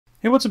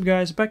Hey, what's up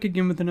guys, back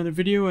again with another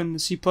video in the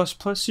C++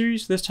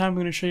 series. This time I'm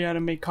going to show you how to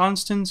make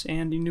constants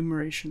and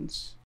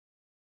enumerations.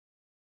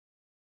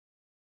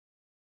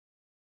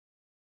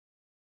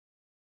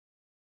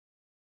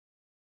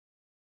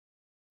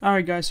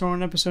 Alright guys, so we're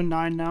on episode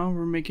 9 now.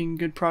 We're making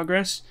good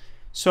progress.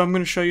 So I'm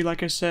going to show you,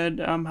 like I said,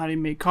 how to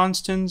make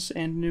constants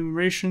and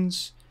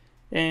enumerations.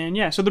 And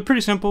yeah, so they're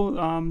pretty simple,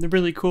 they're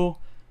really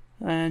cool,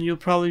 and you'll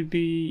probably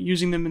be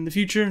using them in the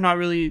future. Not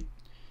really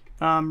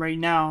right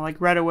now, like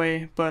right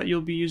away, but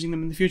you'll be using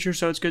them in the future,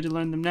 so it's good to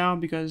learn them now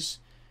because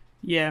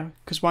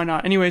why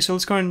not? Anyway, so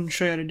let's go ahead and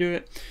show you how to do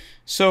it.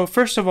 So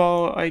first of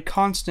all, a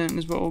constant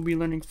is what we'll be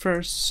learning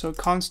first. So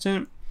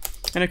constant,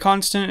 and a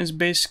constant is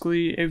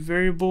basically a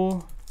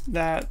variable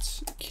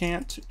that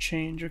can't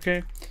change,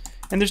 okay?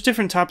 And there's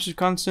different types of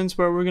constants,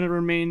 but we're going to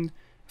remain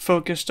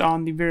focused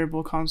on the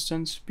variable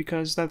constants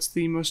because that's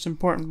the most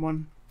important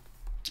one.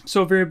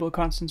 So variable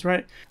constants,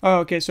 right? Oh,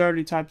 okay, so I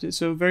already typed it.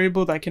 So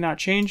variable that cannot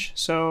change.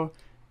 So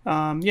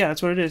yeah,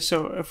 that's what it is.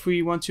 So if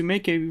we want to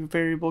make a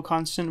variable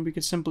constant, we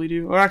could simply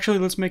do, or actually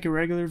let's make a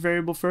regular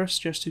variable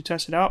first just to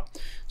test it out.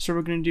 So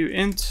we're going to do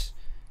int,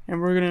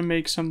 and we're going to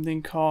make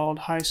something called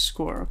high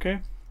score, okay?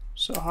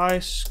 So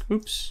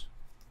oops,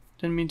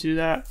 didn't mean to do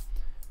that.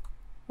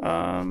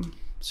 Let's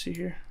see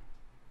here.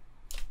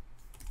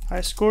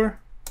 High score,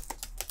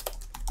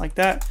 like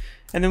that.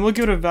 And then we'll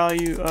give it a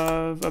value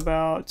of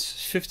about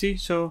 50,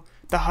 so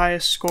the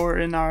highest score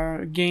in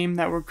our game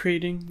that we're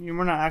creating.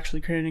 We're not actually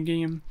creating a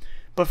game,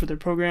 but for the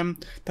program,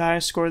 the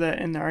highest score that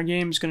in our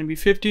game is going to be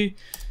 50.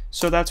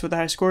 So that's what the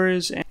high score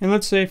is. And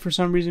let's say for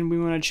some reason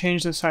we want to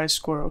change this high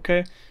score,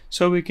 okay?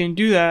 So we can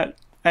do that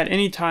at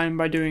any time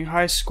by doing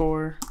high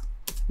score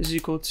is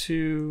equal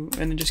to,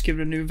 and then just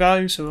give it a new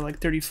value, so like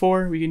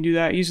 34. We can do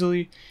that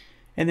easily,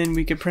 and then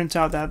we can print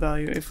out that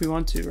value if we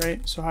want to,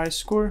 right? So high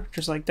score,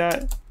 just like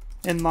that,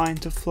 in line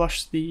to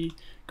flush the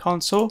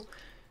console.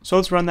 So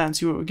let's run that and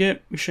see what we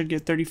get. We should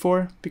get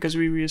 34 because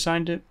we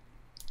reassigned it.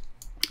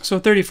 So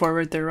 34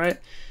 right there, right?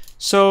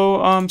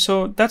 So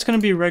so that's going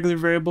to be a regular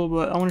variable,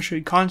 but I want to show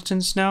you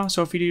constants now.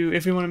 So if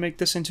we want to make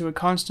this into a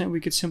constant, we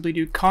could simply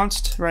do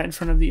const right in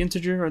front of the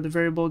integer or the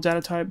variable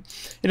data type.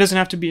 It doesn't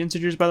have to be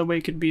integers, by the way.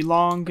 It could be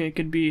long, it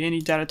could be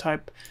any data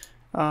type,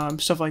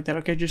 stuff like that,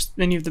 okay? Just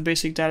any of the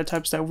basic data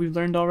types that we've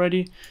learned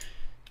already.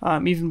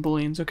 Even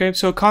booleans, okay?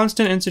 So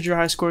constant integer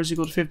high score is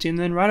equal to 50, and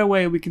then right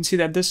away we can see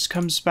that this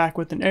comes back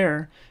with an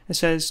error. It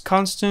says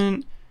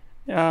constant,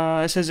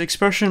 it says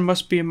expression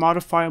must be a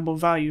modifiable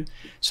value.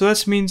 So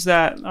this means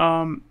that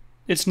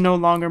it's no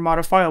longer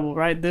modifiable,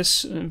 right?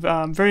 This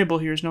variable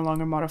here is no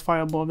longer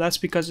modifiable. That's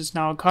because it's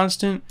now a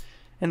constant,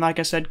 and like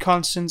I said,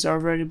 constants are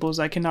variables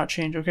that cannot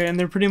change, okay? And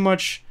they're pretty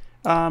much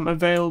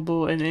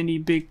available in any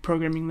big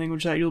programming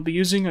language that you'll be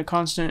using. A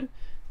constant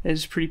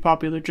is pretty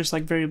popular, just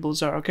like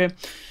variables are, okay?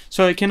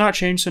 So it cannot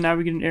change, so now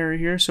we get an error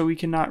here, so we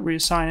cannot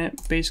reassign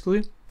it,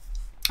 basically.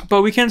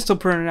 But we can still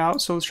print it out,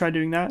 so let's try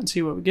doing that and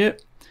see what we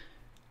get.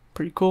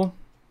 Pretty cool.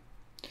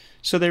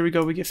 So there we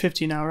go, we get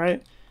 50 now,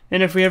 right?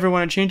 And if we ever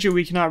want to change it,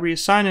 we cannot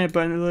reassign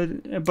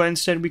it, but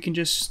instead we can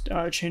just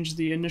change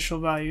the initial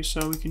value.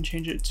 So we can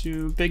change it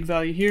to big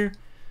value here.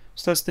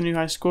 So that's the new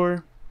high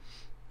score.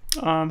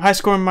 High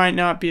score might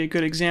not be a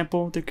good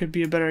example. There could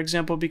be a better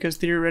example because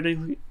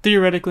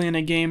theoretically in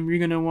a game you're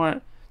going to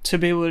want to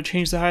be able to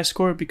change the high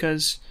score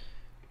because,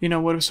 you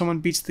know, what if someone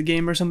beats the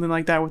game or something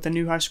like that with a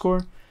new high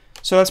score?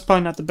 So that's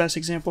probably not the best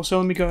example. So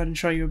let me go ahead and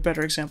show you a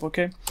better example,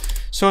 okay?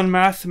 So in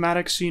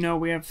mathematics, you know,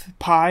 we have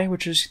pi,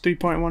 which is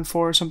 3.14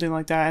 or something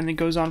like that, and it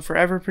goes on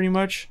forever pretty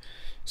much.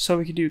 So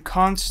we could do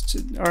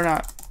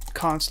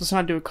let's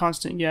not do a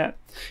constant yet.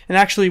 And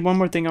actually, one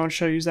more thing I want to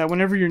show you is that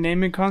whenever you're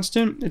naming a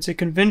constant, it's a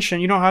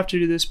convention. You don't have to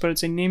do this, but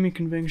it's a naming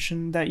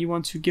convention that you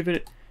want to give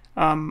it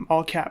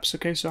all caps,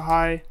 okay? So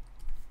high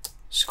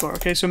score,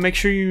 okay? So make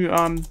sure you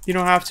you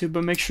don't have to,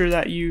 but make sure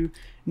that you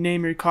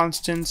name your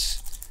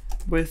constants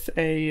with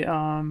a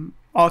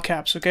all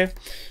caps, okay?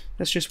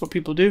 That's just what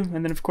people do.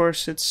 And then of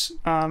course it's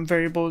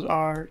variables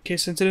are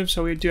case sensitive,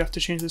 so we do have to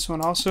change this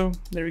one also.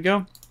 There we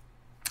go.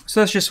 So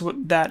that's just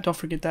that, don't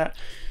forget that.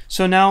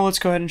 So now let's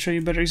go ahead and show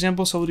you a better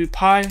example. So we'll do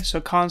pi, so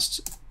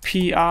const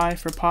pi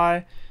for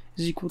pi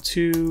is equal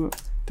to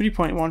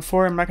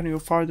 3.14. I'm not going to go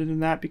farther than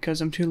that because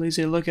I'm too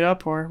lazy to look it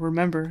up or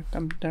remember.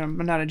 I'm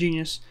not a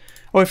genius.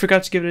 Oh, I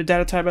forgot to give it a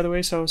data type, by the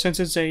way. So since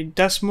it's a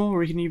decimal,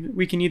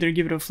 we can either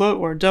give it a float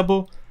or a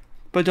double,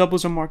 but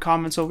doubles are more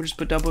common, so we'll just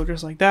put double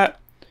just like that.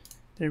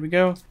 There we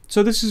go.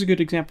 So this is a good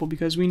example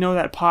because we know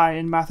that pi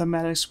in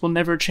mathematics will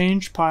never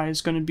change. Pi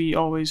is going to be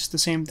always the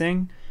same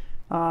thing.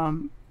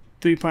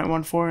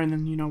 3.14, and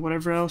then, you know,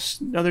 whatever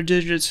else other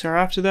digits are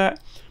after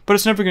that, but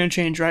it's never going to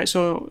change, right?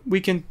 So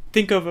we can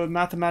think of a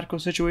mathematical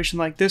situation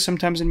like this.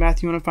 Sometimes in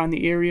math you want to find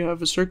the area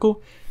of a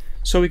circle,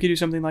 so we could do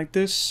something like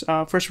this.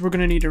 First we're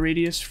going to need a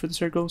radius for the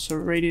circle, so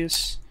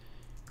radius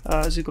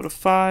is equal to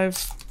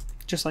 5,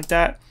 just like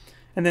that.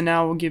 And then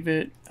now we'll give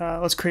it,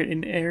 let's create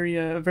an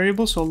area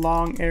variable, so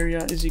long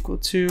area is equal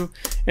to,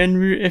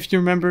 and if you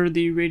remember,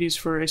 the radius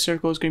for a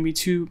circle is going to be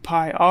 2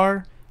 pi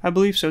r, I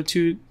believe, so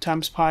 2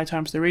 times pi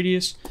times the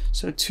radius,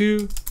 so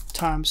 2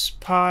 times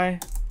pi,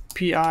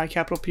 pi,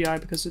 capital Pi,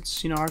 because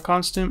it's, our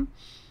constant,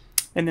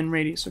 and then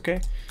radius,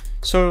 okay?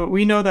 So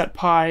we know that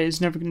pi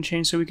is never going to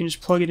change, so we can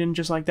just plug it in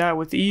just like that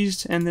with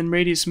ease, and then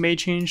radius may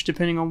change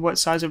depending on what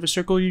size of a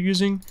circle you're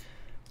using.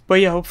 But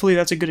yeah, hopefully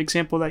that's a good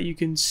example that you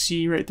can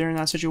see right there in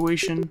that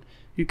situation.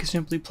 You can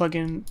simply plug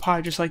in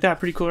pi just like that.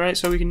 Pretty cool, right?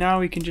 So we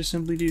can just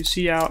simply do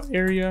cout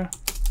area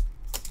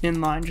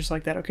inline just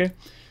like that, okay?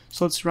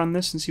 So let's run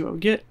this and see what we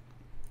get.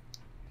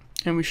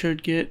 And we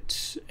should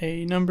get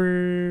a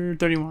number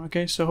 31,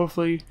 okay? So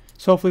hopefully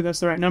that's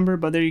the right number,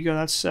 but there you go.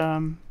 That's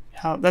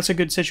a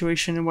good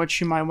situation in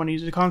which you might want to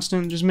use a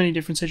constant. There's many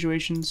different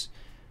situations,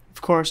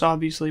 of course,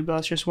 obviously, but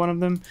that's just one of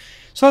them.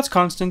 So that's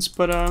constants,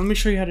 but let me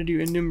show you how to do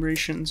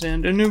enumerations.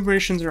 And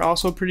enumerations are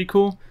also pretty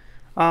cool.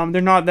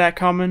 They're not that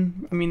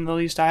common. I mean, at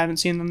least I haven't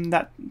seen them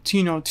that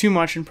too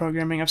much in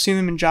programming. I've seen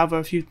them in Java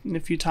a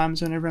few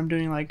times whenever I'm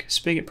doing like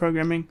spigot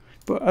programming.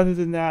 But other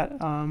than that,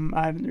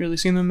 I haven't really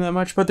seen them that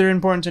much. But they're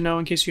important to know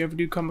in case you ever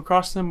do come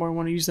across them or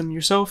want to use them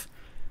yourself.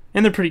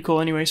 And they're pretty cool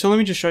anyway. So let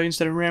me just show you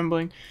instead of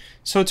rambling.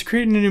 So to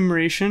create an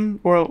enumeration,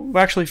 or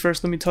actually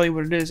first let me tell you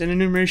what it is. An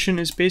enumeration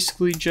is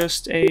basically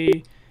just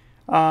they're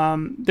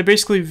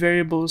basically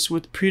variables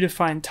with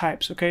predefined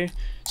types, okay?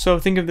 So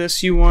think of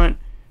this, you want,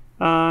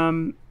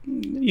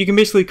 you can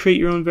basically create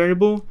your own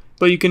variable,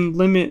 but you can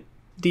limit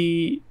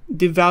the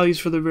values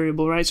for the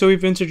variable, right? So we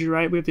have integer,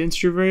 right? We have the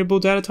integer variable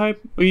data type,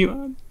 or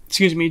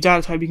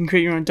data type. You can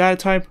create your own data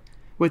type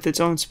with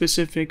its own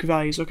specific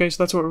values, okay?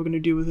 So that's what we're going to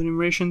do with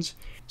enumerations.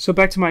 So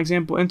back to my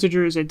example,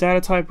 integer is a data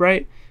type,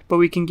 right? But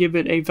we can give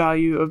it a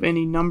value of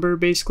any number,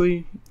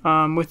 basically,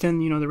 within,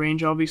 the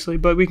range, obviously.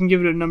 But we can give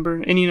it a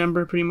number, any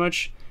number, pretty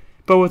much.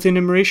 But with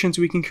enumerations,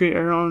 we can create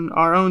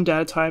our own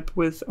data type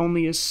with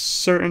only a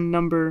certain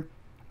number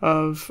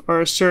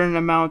or a certain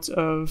amount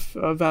of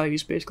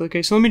values, basically.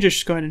 Okay, so let me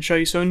just go ahead and show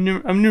you. So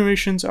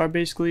enumerations are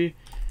basically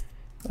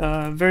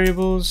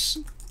variables,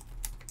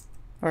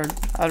 or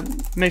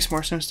it makes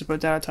more sense to put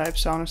data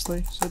types,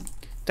 honestly. So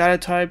data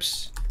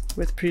types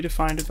with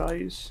predefined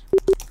values.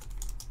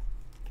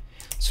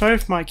 Sorry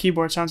if my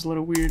keyboard sounds a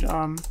little weird.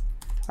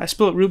 I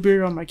spilled root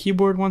beer on my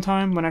keyboard one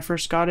time when I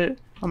first got it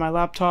on my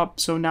laptop,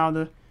 so now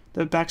the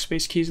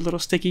backspace key is a little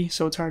sticky,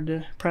 so it's hard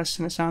to press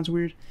and it sounds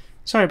weird.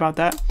 Sorry about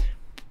that.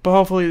 But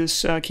hopefully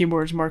this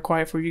keyboard is more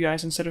quiet for you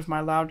guys instead of my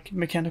loud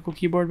mechanical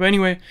keyboard. But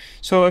anyway,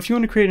 so if you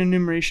want to create an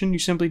enumeration, you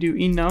simply do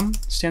enum,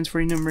 stands for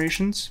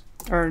enumerations,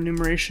 or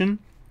enumeration.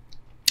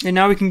 And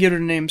now we can give it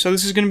a name. So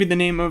this is going to be the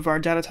name of our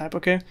data type,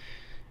 okay?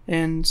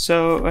 And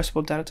so I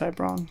spelled data type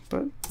wrong,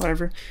 but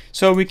whatever.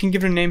 So we can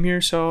give it a name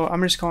here. So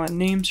I'm just calling it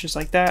names, just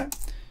like that.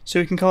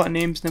 So we can call it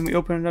names, then we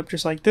open it up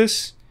just like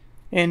this.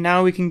 And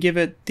now we can give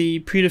it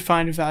the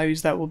predefined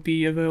values that will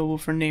be available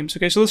for names.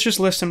 Okay, so let's just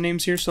list some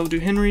names here. So we'll do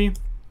Henry,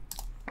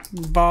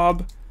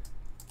 Bob,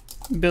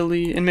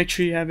 Billy, and make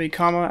sure you have a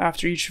comma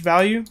after each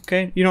value.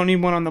 Okay, you don't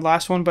need one on the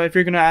last one, but if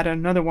you're going to add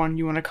another one,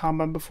 you want a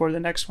comma before the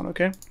next one.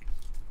 Okay,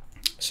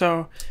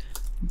 so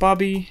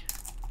Bobby,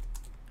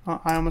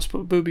 I almost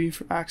put Booby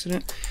for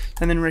accident,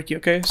 and then Ricky.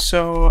 Okay,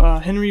 so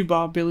Henry,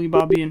 Bob, Billy,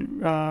 Bobby,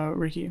 and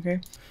Ricky.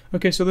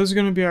 Okay, so those are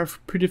going to be our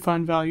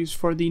predefined values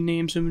for the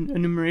names of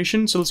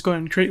enumeration. So let's go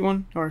ahead and create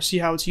one, or see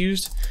how it's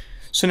used.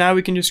 So now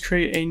we can just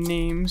create a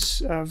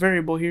names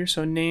variable here,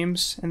 so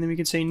names, and then we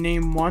can say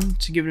name1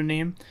 to give it a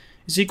name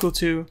is equal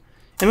to,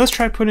 and let's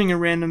try putting a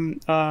random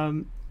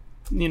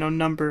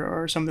number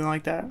or something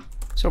like that.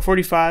 So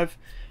 45,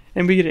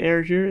 and we get an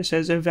error here. It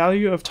says a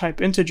value of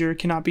type integer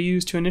cannot be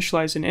used to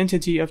initialize an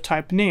entity of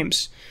type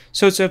names.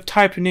 So it's of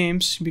type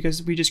names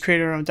because we just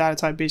created our own data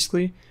type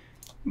basically,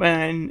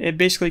 and it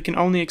basically can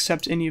only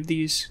accept any of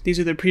these. These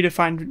are the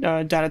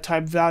predefined data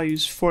type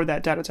values for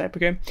that data type.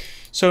 Okay,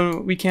 so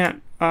we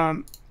can't.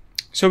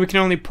 So we can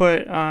only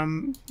put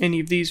any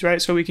of these,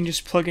 right? So we can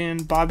just plug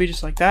in Bobby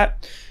just like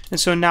that. And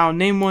so now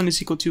name1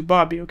 is equal to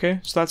Bobby, okay?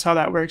 So that's how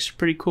that works.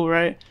 Pretty cool,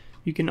 right?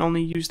 You can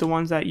only use the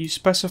ones that you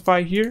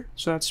specify here.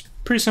 So that's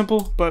pretty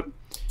simple, but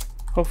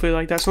hopefully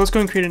like that. So let's go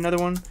and create another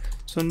one.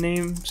 So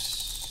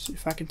names,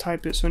 if I can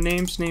type it. So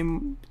names,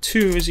 name2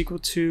 is equal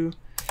to,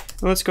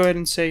 let's go ahead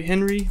and say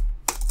Henry.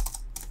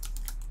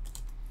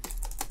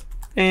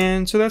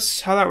 And so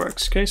that's how that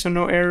works. Okay, so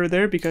no error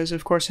there because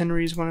of course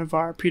Henry is one of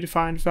our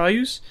predefined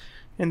values,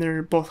 and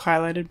they're both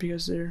highlighted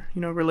because they're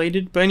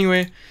related. But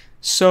anyway,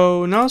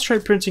 so now let's try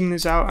printing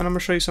this out, and I'm gonna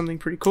show you something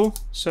pretty cool.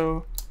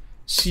 So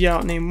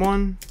cout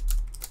name1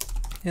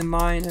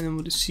 inline, and then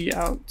we'll do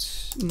cout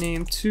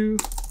name2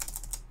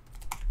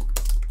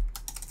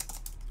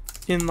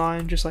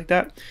 inline, just like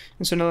that.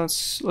 And so now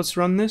let's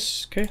run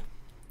this. Okay,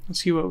 let's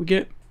see what we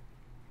get.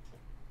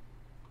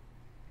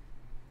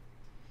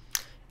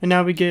 And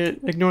now we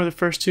ignore the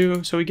first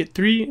two, so we get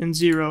 3 and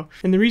 0.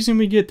 And the reason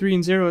we get 3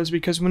 and 0 is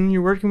because when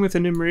you're working with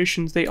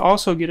enumerations, they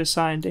also get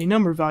assigned a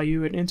number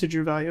value, an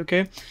integer value,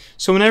 okay?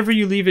 So whenever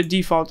you leave it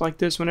default like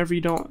this, whenever you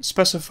don't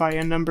specify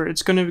a number,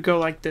 it's going to go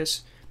like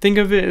this. Think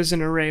of it as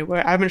an array.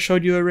 Well, I haven't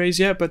showed you arrays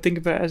yet, but think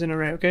of it as an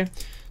array, okay?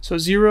 So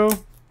 0,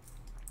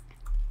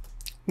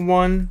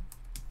 1,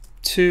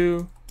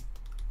 2,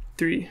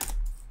 3.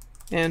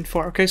 and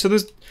 4. Okay, so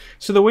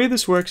the way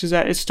this works is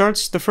that it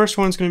starts, the first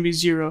one's going to be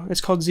 0.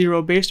 It's called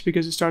 0 based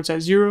because it starts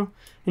at 0,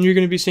 and you're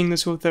going to be seeing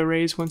this with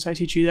arrays once I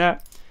teach you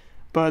that.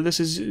 But this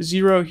is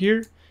 0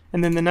 here,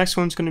 and then the next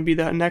one's going to be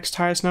the next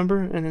highest number,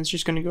 and it's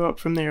just going to go up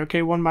from there,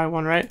 okay, one by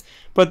one, right?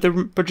 But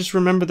just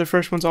remember the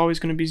first one's always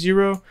going to be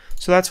 0,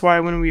 so that's why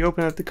when we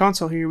open up the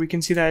console here, we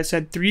can see that it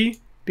said 3,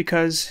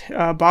 because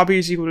Bobby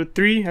is equal to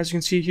 3, as you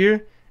can see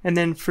here, and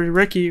then for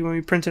Ricky, when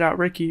we printed out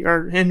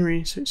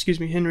Henry,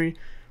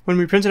 when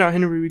we printed out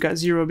Henry, we got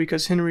 0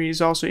 because Henry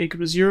is also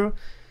equal to 0.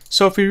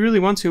 So if we really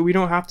want to, we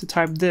don't have to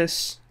type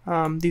this,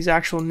 these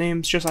actual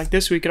names just like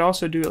this. We could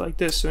also do it like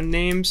this. So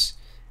names,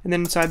 and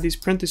then inside these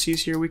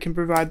parentheses here, we can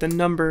provide the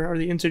number or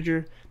the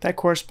integer that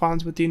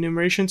corresponds with the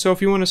enumeration. So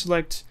if you want to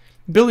select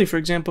Billy, for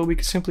example, we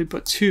could simply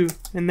put 2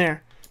 in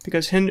there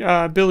because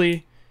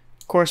Billy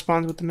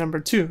corresponds with the number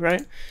 2,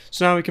 right?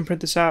 So now we can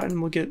print this out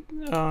and we'll get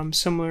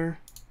similar.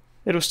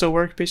 It'll still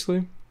work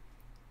basically.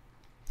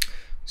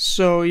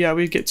 So yeah,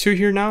 we get 2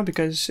 here now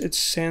because it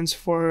stands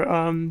for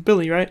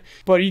Billy, right?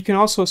 But you can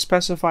also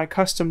specify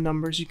custom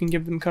numbers. You can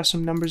give them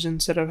custom numbers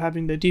instead of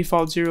having the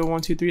default 0,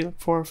 1, 2, 3, like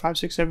 4, 5,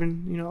 6,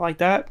 7, you know, like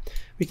that.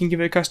 We can give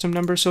it a custom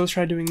number. So let's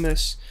try doing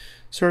this.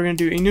 So we're going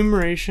to do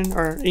enumeration,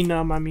 or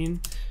enum, I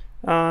mean,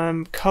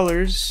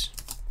 colors.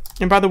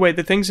 And by the way,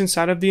 the things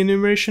inside of the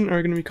enumeration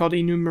are going to be called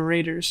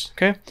enumerators,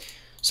 okay?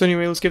 So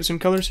anyway, let's give some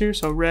colors here.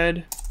 So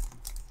red,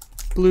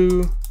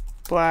 blue,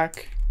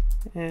 black,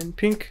 and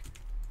pink.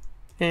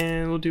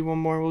 And we'll do one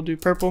more, we'll do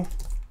purple.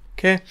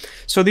 Okay,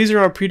 so these are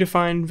our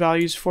predefined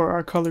values for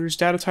our colors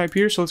data type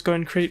here. So let's go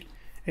ahead and create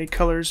a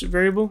colors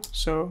variable.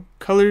 So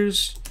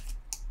colors,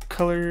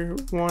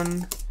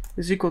 color1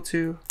 is equal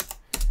to,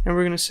 and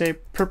we're going to say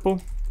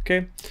purple. Okay,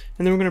 and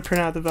then we're going to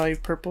print out the value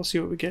of purple, see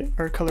what we get,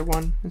 or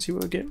color1, and see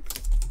what we get.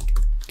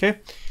 Okay,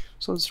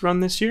 so let's run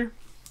this here.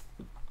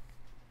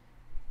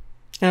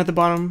 And at the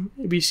bottom,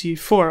 we see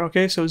 4.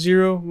 Okay, so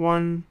 0,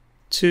 1,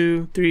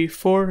 2, 3,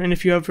 4. And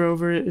if you hover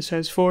over it, it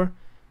says 4.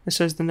 It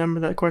says the number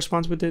that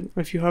corresponds with it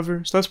if you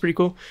hover. So that's pretty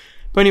cool.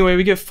 But anyway,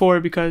 we get 4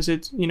 because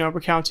it's, you know,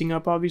 we're counting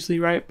up, obviously,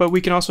 right? But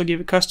we can also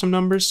give it custom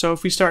numbers. So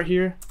if we start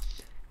here,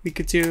 we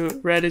could do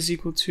red is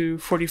equal to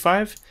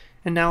 45.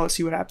 And now let's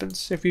see what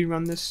happens if we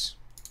run this.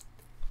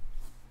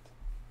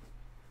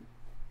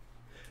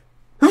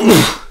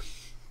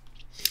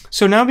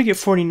 So now we get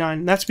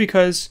 49. That's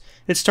because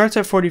it starts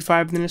at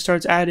 45, and then it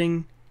starts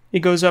adding.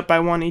 It goes up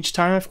by 1 each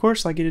time, of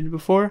course, like it did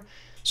before.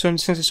 So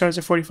since it starts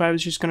at 45,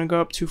 it's just going to go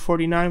up to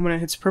 49 when it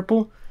hits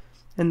purple,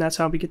 and that's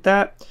how we get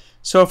that.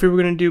 So if we were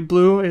going to do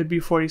blue, it would be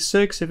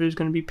 46. If it was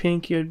going to be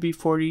pink, it would be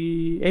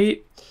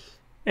 48.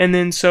 And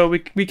then so we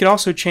could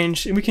also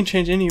change, we can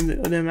change any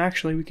of them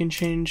actually. We can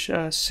change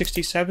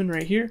 67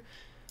 right here.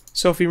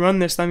 So if we run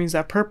this, that means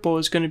that purple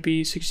is going to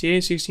be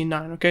 68,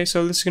 69. Okay,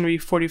 so this is going to be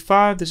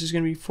 45, this is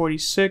going to be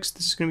 46,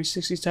 this is going to be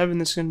 67,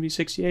 this is going to be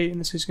 68, and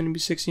this is going to be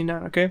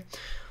 69. Okay.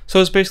 So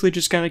it's basically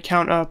just going to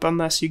count up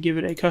unless you give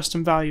it a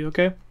custom value,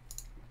 okay?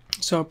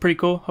 So pretty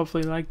cool.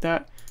 Hopefully you like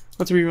that.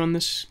 Let's rerun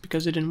this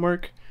because it didn't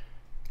work.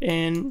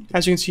 And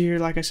as you can see here,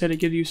 like I said, it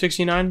gives you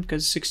 69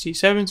 because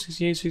 67,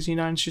 68,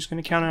 69 is just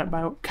going to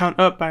count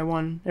up by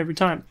 1 every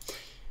time.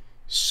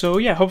 So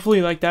yeah, hopefully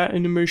you like that.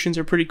 Enumerations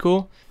are pretty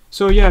cool.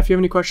 So yeah, if you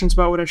have any questions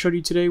about what I showed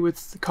you today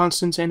with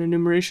constants and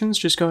enumerations,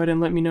 just go ahead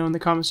and let me know in the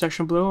comment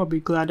section below. I'll be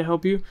glad to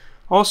help you.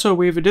 Also,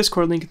 we have a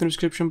Discord link in the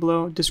description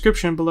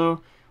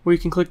below, where you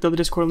can click the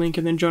Discord link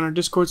and then join our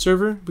Discord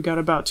server. We got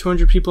about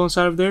 200 people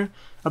inside of there.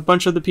 A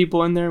bunch of the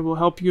people in there will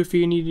help you if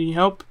you need any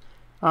help.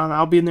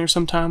 I'll be in there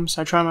sometimes.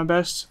 I try my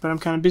best, but I'm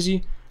kind of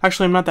busy.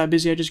 Actually, I'm not that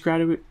busy. I just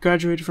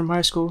graduated from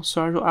high school,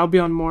 so I'll be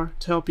on more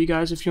to help you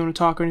guys if you want to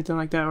talk or anything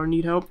like that or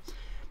need help.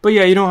 But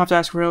yeah, you don't have to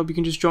ask for help. You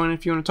can just join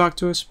if you want to talk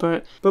to us.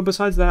 But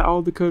besides that,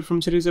 all the code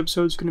from today's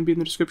episode is going to be in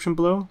the description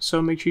below.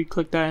 So make sure you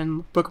click that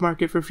and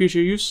bookmark it for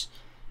future use.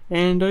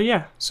 And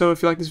yeah, so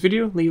if you like this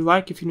video, leave a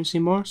like. If you want to see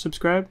more,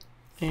 subscribe.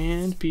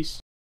 And peace.